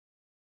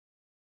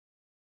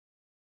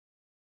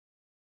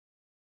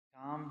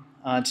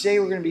Today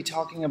we're going to be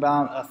talking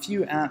about a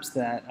few apps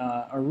that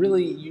are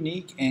really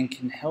unique and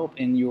can help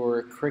in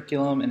your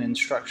curriculum and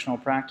instructional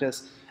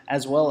practice,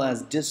 as well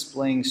as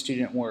displaying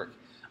student work.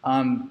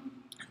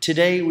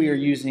 Today we are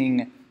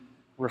using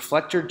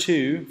Reflector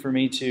 2 for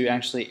me to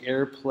actually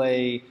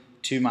AirPlay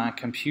to my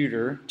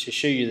computer to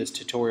show you this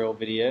tutorial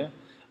video.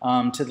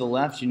 To the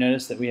left, you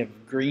notice that we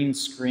have green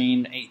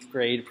screen 8th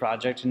grade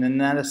project, and in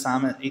that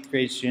assignment, 8th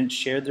grade students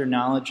shared their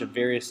knowledge of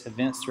various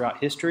events throughout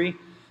history.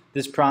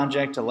 This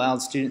project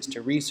allowed students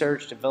to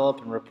research, develop,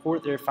 and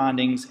report their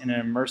findings in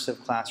an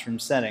immersive classroom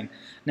setting.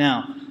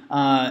 Now,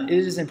 it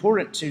is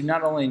important to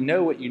not only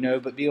know what you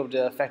know, but be able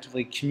to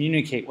effectively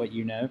communicate what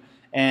you know.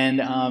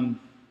 And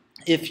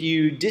if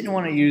you didn't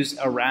want to use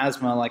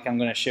Aurasma like I'm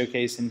going to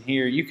showcase in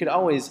here, you could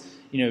always,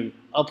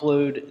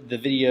 upload the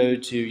video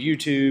to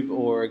YouTube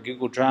or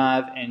Google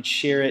Drive and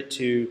share it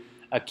to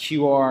a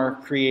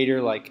QR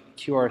creator like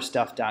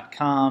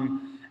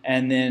qrstuff.com,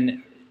 and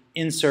then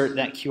insert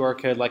that QR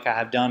code like I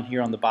have done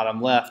here on the bottom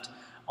left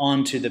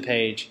onto the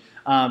page.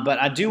 But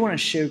I do want to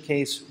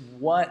showcase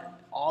what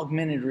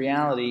augmented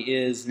reality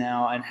is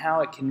now and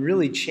how it can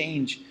really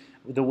change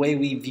the way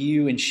we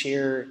view and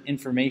share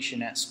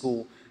information at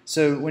school.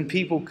 So when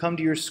people come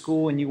to your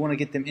school and you want to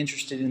get them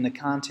interested in the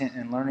content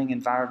and learning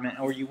environment,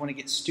 or you want to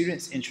get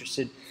students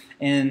interested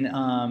in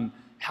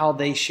how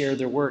they share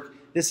their work,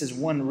 this is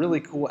one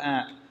really cool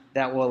app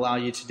that will allow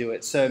you to do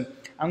it. So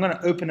I'm going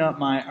to open up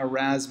my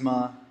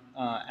Aurasma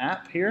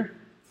app here,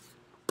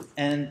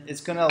 and it's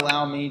going to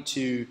allow me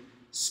to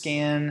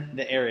scan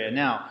the area.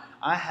 Now,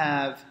 I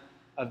have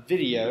a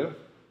video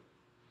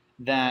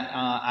that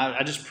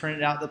I just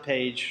printed out the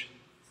page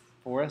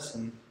for us,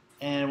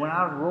 and when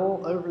I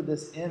roll over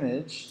this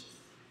image...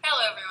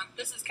 Hello everyone,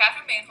 this is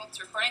Catherine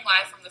Banholtz reporting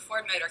live from the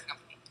Ford Motor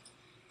Company.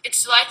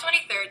 It's July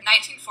 23rd,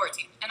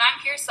 1914, and I'm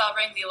here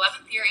celebrating the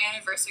 11th year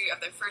anniversary of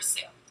their first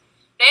sale.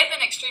 They have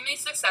been extremely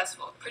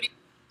successful.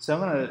 So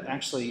I'm going to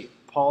actually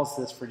pause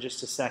this for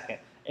just a second.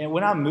 And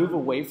when I move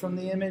away from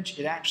the image,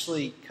 it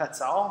actually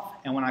cuts off,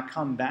 and when I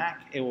come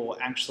back, it will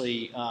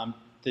actually,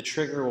 the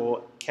trigger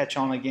will catch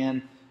on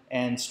again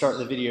and start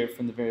the video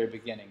from the very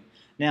beginning.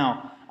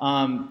 Now,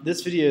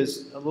 this video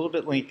is a little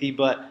bit lengthy,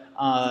 but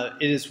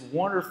it is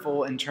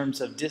wonderful in terms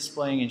of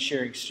displaying and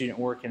sharing student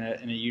work in a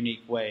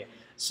unique way.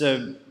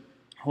 So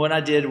what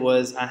I did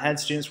was I had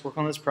students work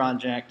on this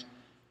project,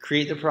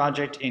 create the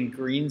project in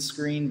green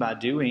screen by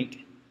Do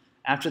Ink.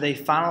 After they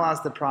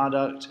finalized the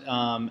product,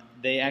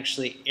 they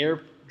actually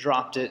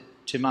airdropped it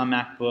to my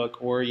MacBook,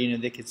 or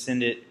they could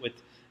send it with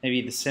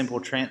maybe the simple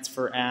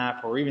transfer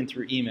app or even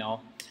through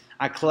email.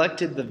 I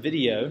collected the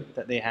video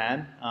that they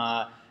had,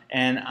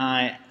 and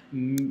I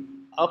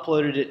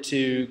uploaded it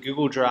to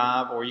Google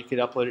Drive, or you could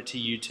upload it to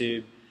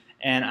YouTube,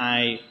 and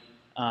I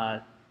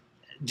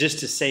just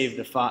to save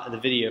the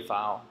video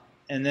file.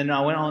 And then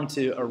I went on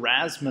to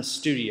Aurasma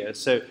Studio.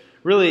 So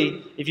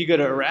really, if you go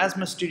to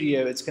Aurasma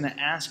Studio, it's going to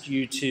ask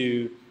you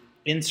to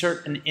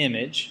insert an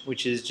image,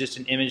 which is just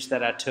an image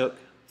that I took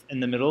in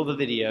the middle of the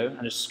video.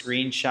 I just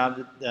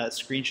screenshot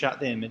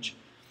the image,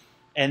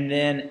 and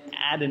then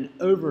add an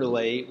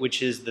overlay,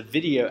 which is the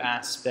video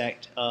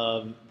aspect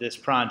of this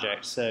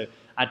project. So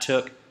I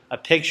took a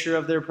picture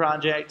of their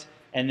project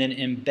and then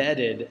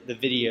embedded the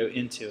video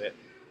into it.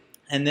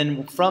 And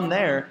then from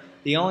there,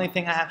 the only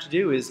thing I have to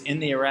do is, in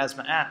the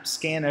Aurasma app,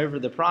 scan over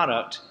the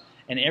product,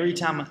 and every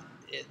time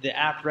the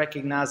app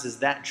recognizes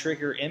that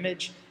trigger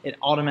image, it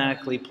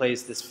automatically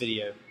plays this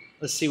video.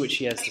 Let's see what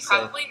she has to say.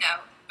 You probably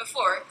know,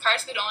 before,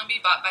 cars could only be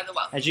bought by the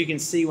wealthy. As you can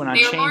see, when I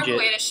change it, change they were more of a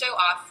way to show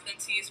off than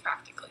to use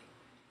practically.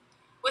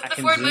 With the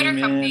Ford Motor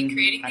Company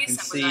creating the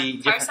assembly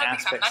line, cars have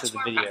become much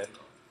more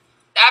practical.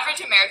 The average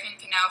American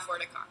can now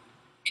afford a car.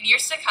 In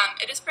years to come,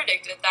 it is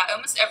predicted that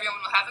almost everyone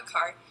will have a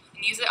car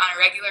and use it on a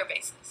regular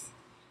basis.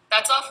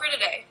 That's all for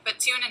today, but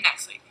tune in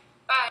next week.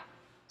 Bye.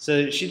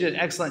 So she did an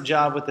excellent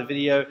job with the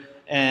video,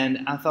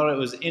 and I thought it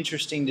was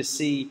interesting to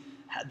see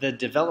the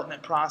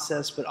development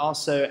process, but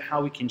also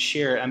how we can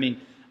share it. I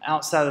mean,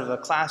 outside of a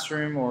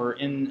classroom or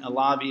in a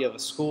lobby of a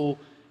school,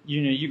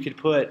 you could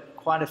put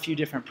quite a few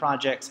different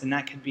projects, and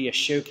that could be a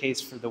showcase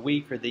for the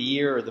week or the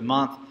year or the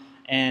month.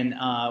 And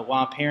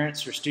while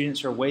parents or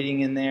students are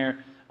waiting in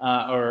there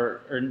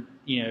or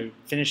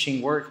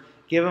finishing work,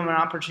 give them an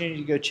opportunity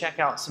to go check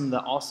out some of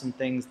the awesome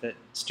things that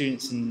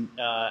students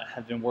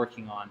have been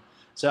working on.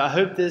 So I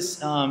hope this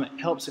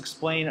helps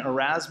explain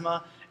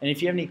Aurasma. And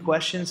if you have any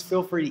questions,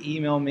 feel free to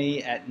email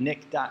me at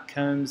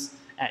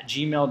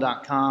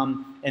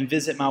nick.combs@gmail.com and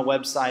visit my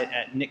website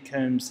at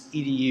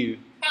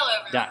nickcombsedu.com. Hello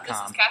everyone, this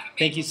is Catherine Banholtz.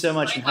 Thank you so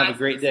much and have a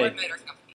great day.